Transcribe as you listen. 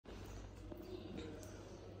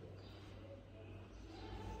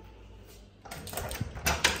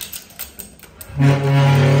Ooh.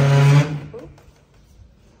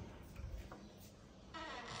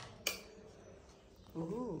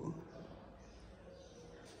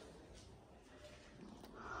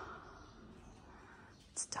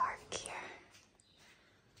 It's dark here.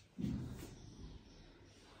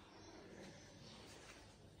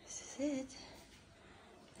 This is it.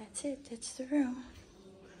 That's it. That's the room.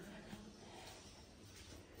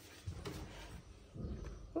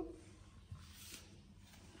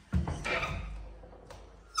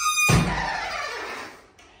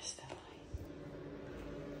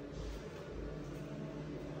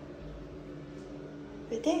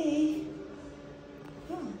 Bidet.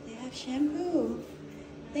 Oh, they have shampoo.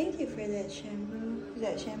 Thank you for that shampoo. Is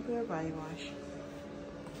that shampoo or body wash?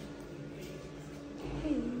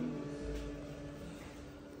 Hey.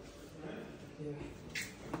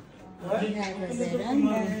 What? We have a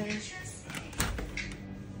veranda.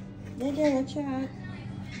 Dada, watch out.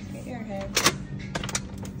 Get your head.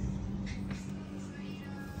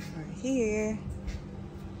 Right here.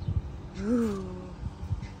 Ooh.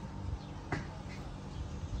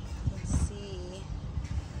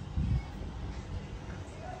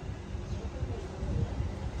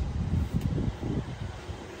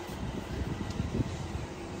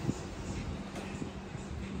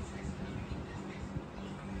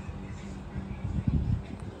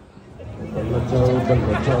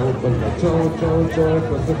 Ciao,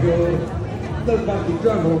 questo fiore del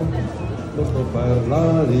partigiano, questo per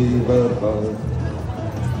la libertà.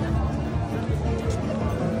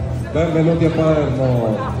 Benvenuti a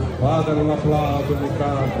Palermo, fate un applauso ogni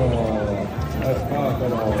tanto e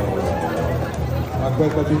fatelo a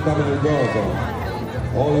questa città meravigliosa.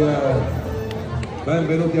 Oh yeah.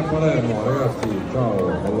 Benvenuti a Palermo ragazzi,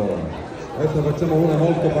 ciao. Allora, adesso facciamo una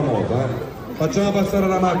molto famosa, Facciamo passare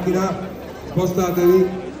la macchina. Spostatevi,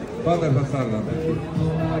 fate passarla.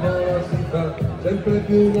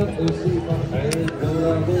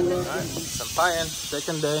 Sampayan,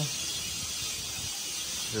 second day.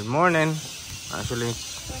 Good morning. Actually,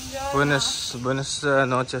 buenos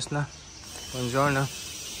noches na. Buongiorno.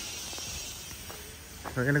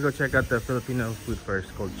 We're gonna go check out the Filipino food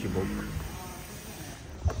first, called Chibok.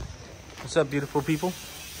 What's up, beautiful people?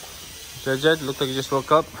 Jed, look like you just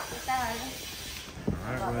woke up.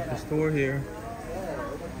 Alright, we're at the store here.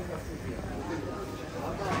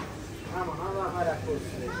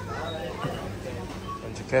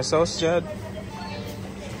 Bunch of quesos, Jed.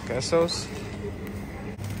 Quesos.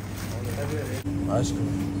 Ice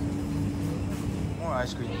cream. More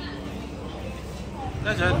ice cream.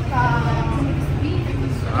 Yeah, Jed.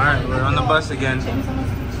 Alright, we're on the bus again.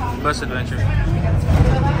 Bus adventure.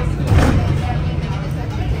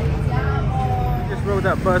 Rode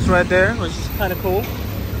that bus right there, which is kind of cool.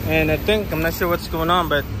 And I think, I'm not sure what's going on,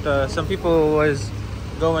 but some people was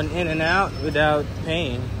going in and out without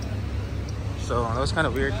paying, so that was kind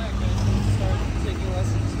of weird.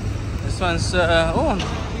 This one's oh,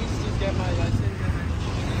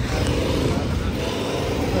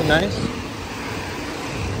 very nice.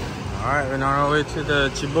 All right, we're on our way to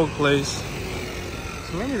the Chibok place.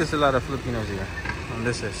 So maybe there's a lot of Filipinos here on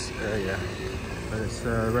this area. But it's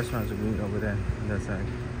restaurants are green over there on that side.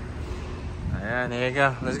 Ayan, there you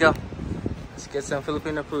go. Let's go. Let's get some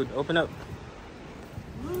Filipino food. Open up.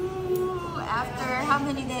 Woo! After how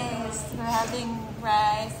many days? We're having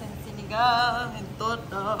rice and sinigang and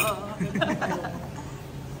toto.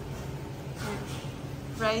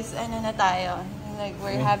 Rice, ano na tayo? Like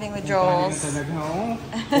we're having withdrawals.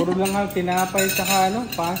 Puro lang ang tinapay tsaka ano,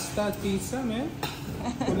 pasta, pizza, man.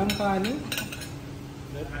 Walang kanin.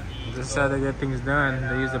 This is how they get things done.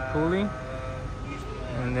 They use a pulley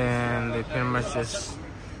and then they pretty much just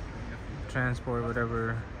transport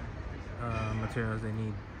whatever materials they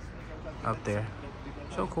need up there.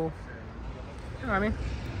 So cool. You know what I mean?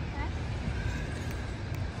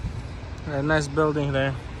 A nice building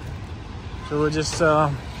there. So we're just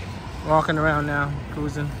walking around now,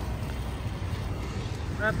 cruising.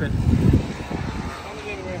 Rapid.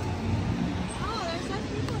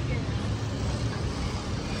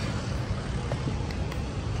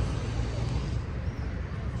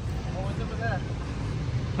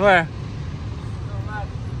 Where?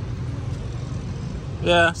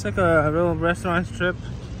 Yeah, it's like a real restaurant strip.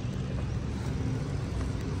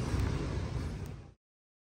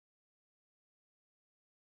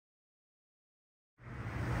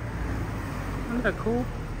 Isn't that cool?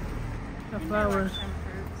 The flowers.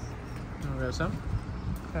 Oh, there's some?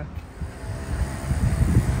 Okay.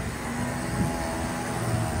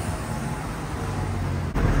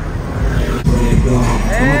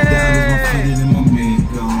 Hey!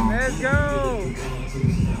 Let's go!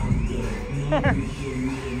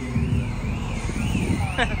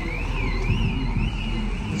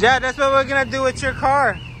 Yeah, that's what we're gonna do with your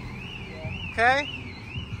car. Okay?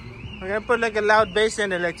 We're gonna put like a loud bass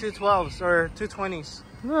in it, like 212s or 220s.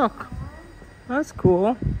 Look, that's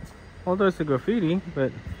cool. Although it's a graffiti,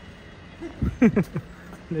 but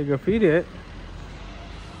they graffiti it.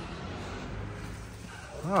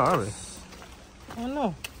 Oh, are we? Oh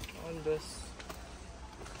no. On this.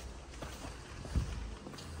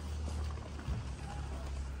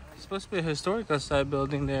 It's supposed to be a historical site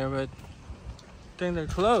building there, but I think they're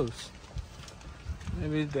closed.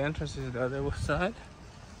 Maybe the entrance is the other side.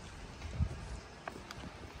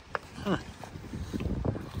 Huh.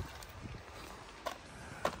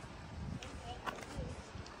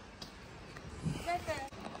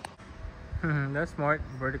 That's smart.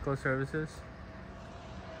 Vertical services.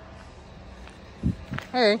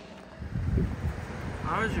 Hey.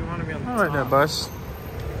 How would you want to be on the I top? like that bus.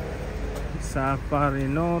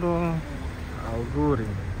 Safarinoro Auguri.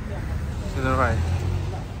 To the right.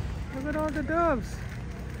 Look at all the doves.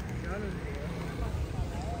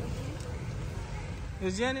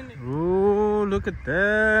 Is Jen in it? Ooh, look at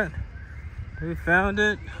that. We found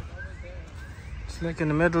it. It's like in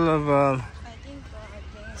the middle of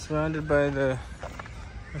surrounded by the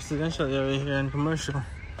residential area here and commercial.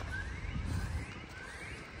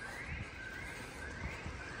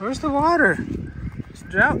 Where's the water? It's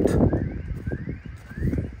drought.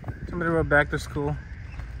 Somebody wrote back to school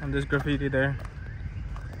on this graffiti there.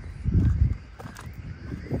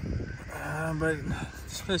 But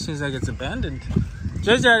this place seems like it's abandoned.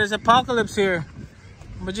 Jaja, there's apocalypse here.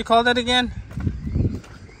 What'd you call that again?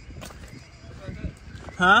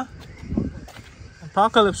 Huh?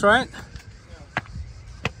 Apocalypse, right?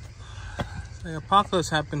 The apocalypse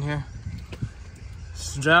happened here.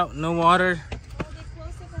 It's drought, no water. Oh, they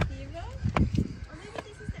closed the cathedral? Or maybe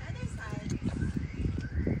this is the other side.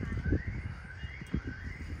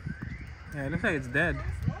 Yeah, it looks like it's dead.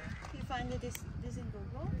 You find this in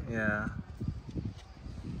Google? Yeah.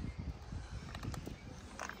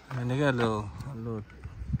 And they got a little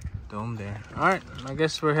dome there. Alright, I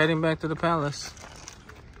guess we're heading back to the palace.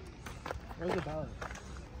 Where's the palace?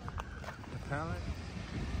 The palace?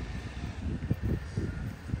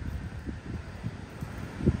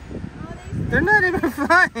 Oh, They're not even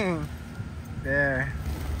flying. There.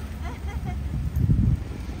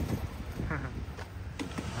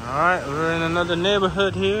 Alright, we're in another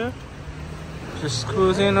neighborhood here. Just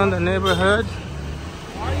cruising on the neighborhood.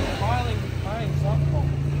 Why are you buying softball?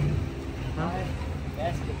 Huh?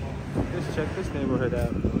 Basketball. Let's check this neighborhood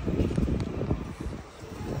out.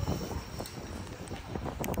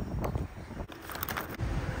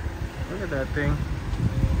 Look at that thing.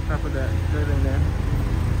 Top of that building there.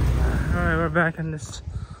 Alright, we're back in this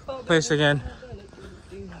place again.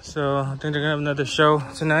 So I think they're gonna have another show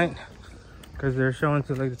tonight because they're showing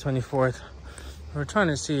to like the 24th. We're trying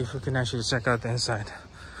to see if we can actually check out the inside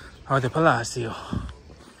of the Palacio.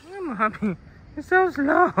 I'm happy. It's so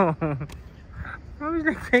slow. Mommy's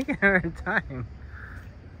like taking her time.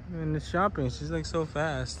 In the shopping, she's like so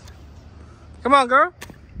fast. Come on, girl.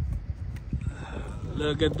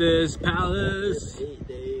 Look at this palace.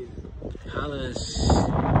 Palace.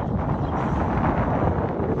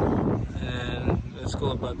 And what's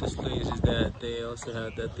cool about this place is that they also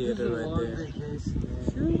have that theater right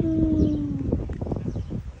there.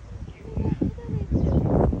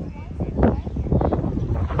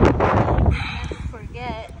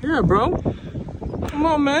 forget. Yeah, bro. Come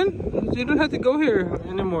on, man. You don't have to go here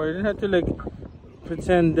anymore. You don't have to like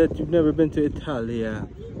pretend that you've never been to Italia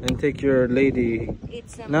and take your lady.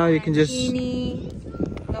 It's a Now you can just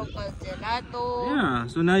local gelato. yeah.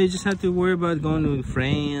 So now you just have to worry about going to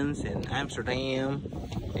France and Amsterdam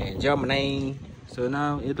and Germany. So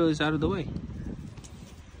now Italy is out of the way.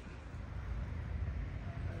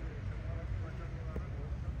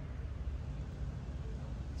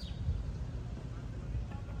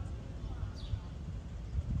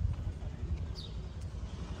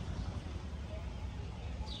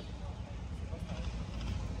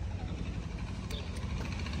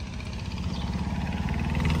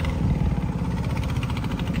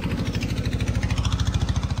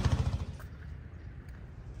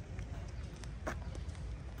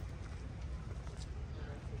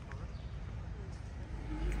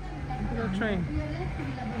 Train.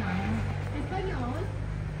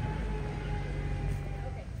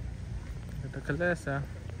 The Calesa.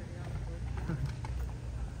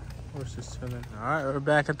 Horses chilling. Alright, we're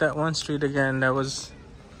back at that one street again. That was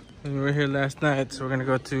when we were here last night. So we're gonna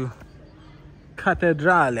go to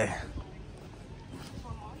Cattedrale.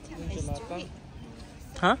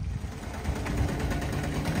 Huh?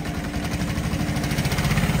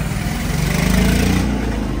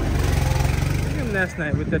 Look at last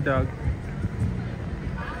night with the dog?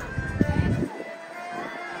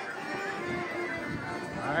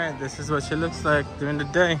 Alright, this is what she looks like during the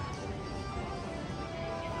day.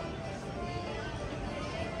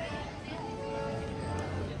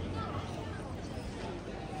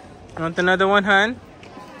 Want another one, hon?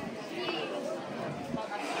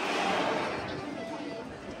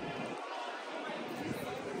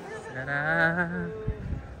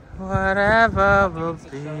 Whatever will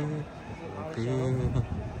be.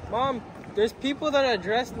 Mom, there's people that are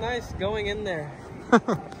dressed nice going in there.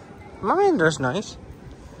 Mine dress nice.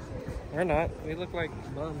 We're not. We look like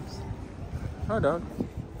bums. Oh, don't.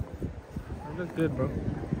 I look good, bro.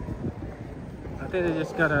 I think they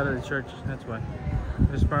just got out of the church. That's why.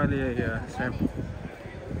 There's probably a sermon.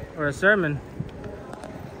 Or a sermon.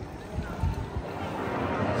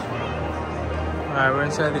 Alright, we're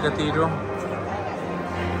inside the cathedral.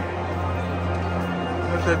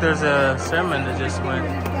 Looks like there's a sermon that just went.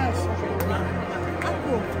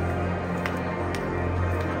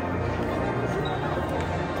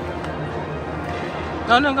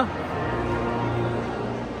 No, no, go.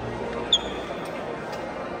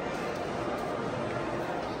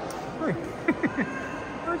 Wait.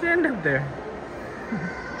 How'd you end up there?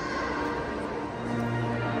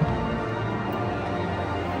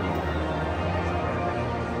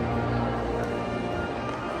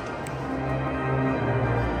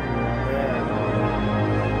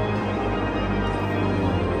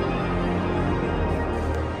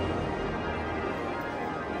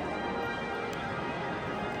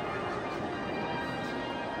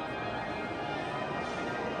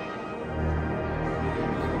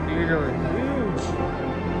 Cathedral is huge.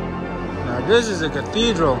 Now this is a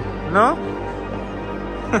cathedral, no?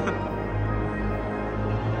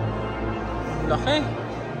 Laki.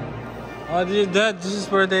 Oh, this is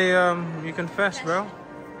where they you confess, bro.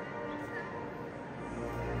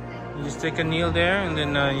 You just take a kneel there and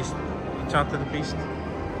then you talk to the priest.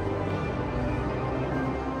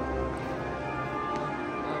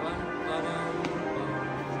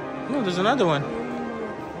 No, there's another one.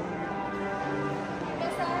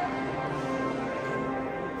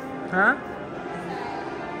 Huh?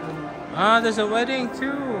 Ah, there's a wedding too.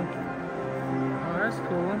 Oh, that's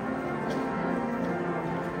cool.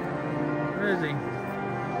 Where is he?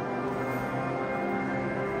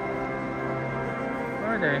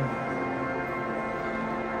 Where are they?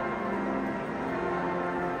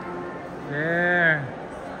 There.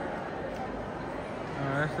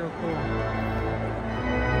 Oh, that's so cool.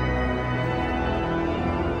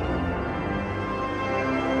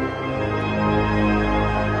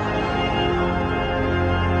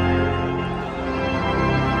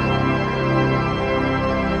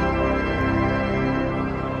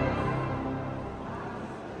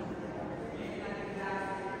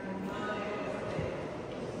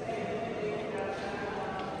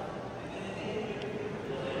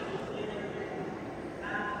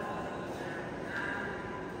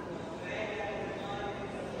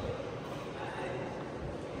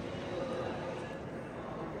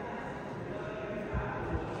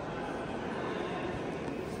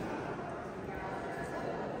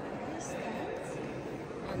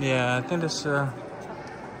 Yeah, I think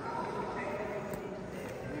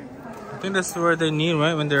that's where they kneel,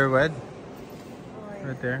 right, when they're wed.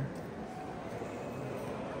 Right there.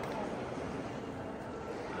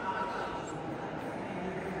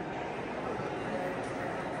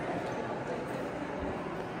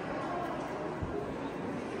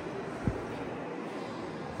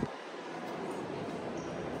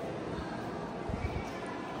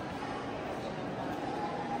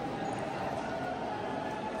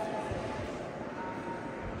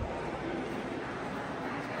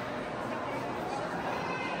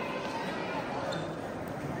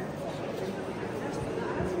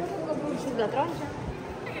 Sulla troncia?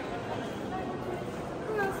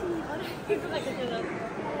 No, signora. Che cosa che ti ho dato?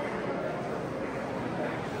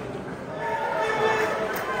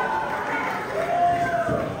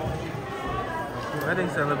 Wedding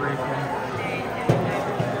celebration.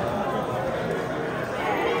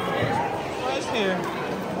 Rice here.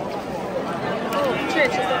 Oh,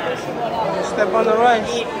 church is supposed to go out. Step on the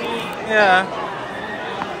rice. Yeah.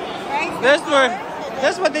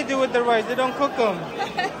 That's what they do with the rice. They don't cook them.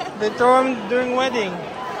 They throw them during wedding. Do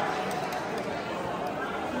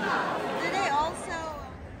they also...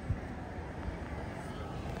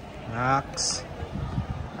 Max.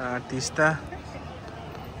 Artista.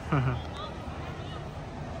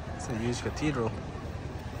 It's a huge cathedral.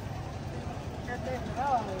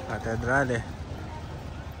 Catedrale.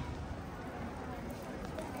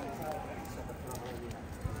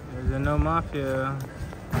 There's a no mafia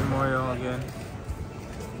memorial again.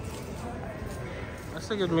 That's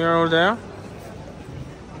a good mural there.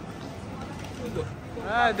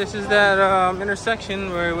 Alright, this is that intersection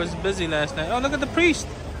where it was busy last night. Oh, look at the priest.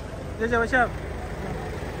 Deja, watch out.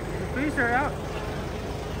 The priests are out.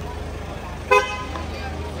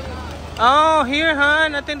 Oh, here,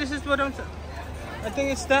 hon. I think this is what I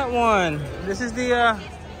think it's that one. This is the,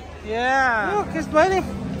 yeah. Look, he's biting.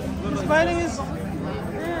 He's biting his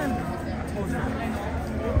hand.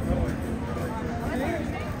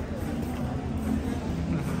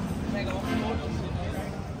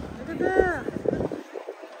 Look at that.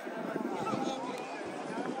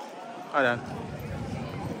 Hold on.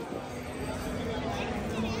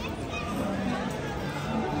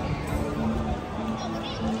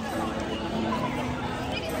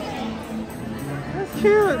 That's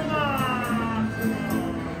cute.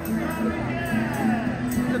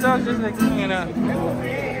 The dog's just like hanging out.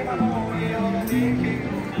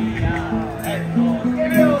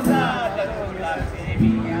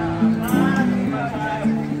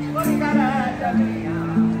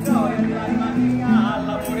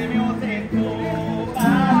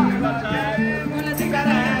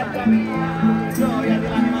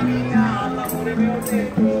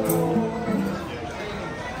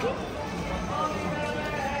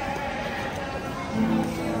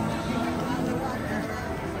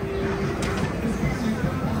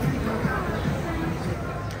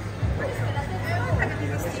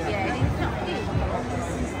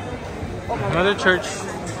 Another church.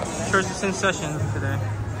 Church is in session today.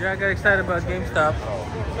 Yeah, I got excited about GameStop.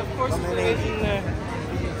 Of course, it's in there.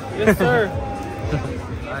 Yes, sir.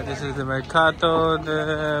 Alright, this is the Mercato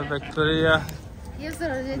de Victoria. Yes,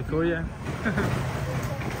 sir. Victoria. Ooh,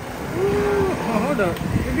 oh, hold up.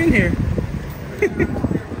 You've been here.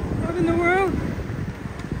 What in the world? We were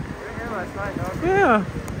here last night, dog. Yeah.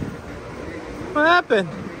 What happened?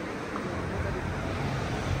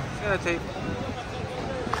 It's gonna tape.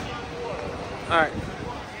 Alright.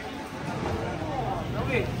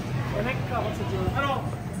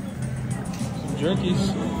 Some jerkies.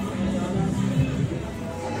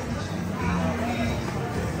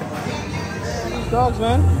 These dogs,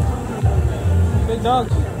 man. Big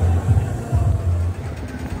dogs.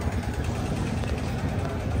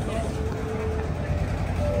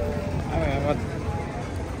 Alright, what?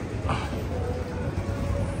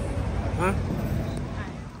 Huh?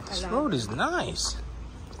 This road is nice.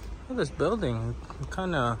 Look at this building.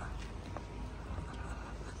 Kind of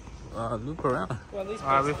loop around.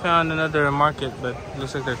 We found another market, but it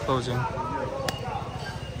looks like they're closing.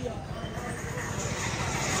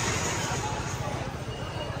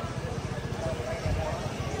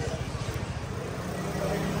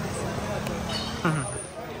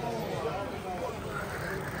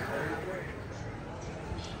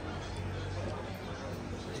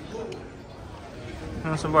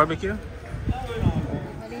 Want some barbecue?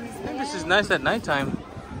 This is nice at nighttime.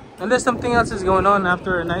 Unless something else is going on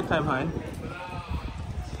after nighttime, Hein.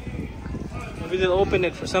 Maybe they'll open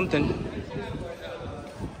it for something.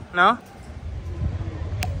 No?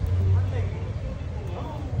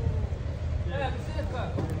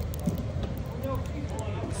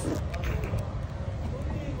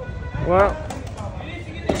 Well.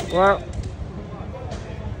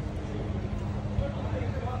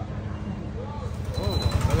 Oh,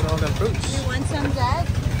 look at all them fruits. You want some, Dad?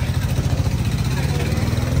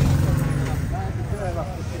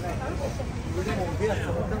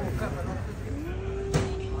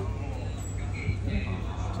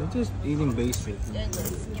 So just eating basic.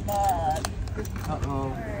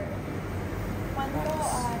 Uh-oh.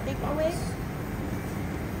 Take away.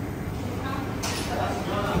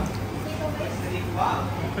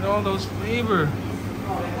 Look at all those flavor.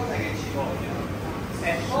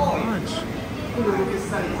 So much.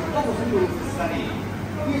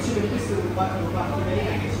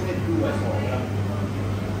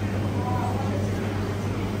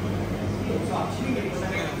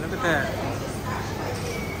 Look at that.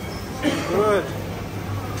 Good.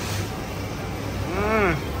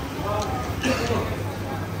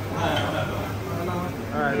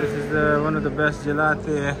 Alright, this is one of the best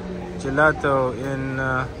gelato in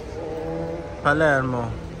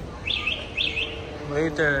Palermo. We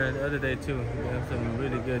ate there the other day too. We have some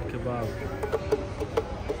really good kebab.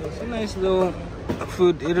 So it's a nice little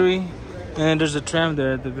food eatery. And there's a tram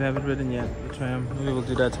there that we haven't ridden yet. The tram. Maybe we'll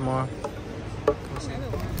do that tomorrow.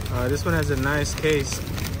 This one has a nice case.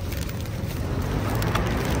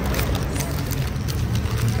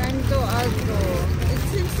 Tanto Alto. It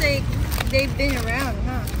seems like they've been around,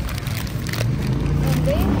 huh? And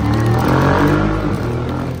they have...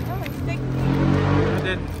 Oh, it's big.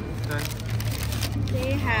 Done.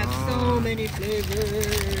 They have so many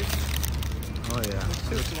flavors. Oh yeah, It's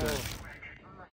too looks small. good.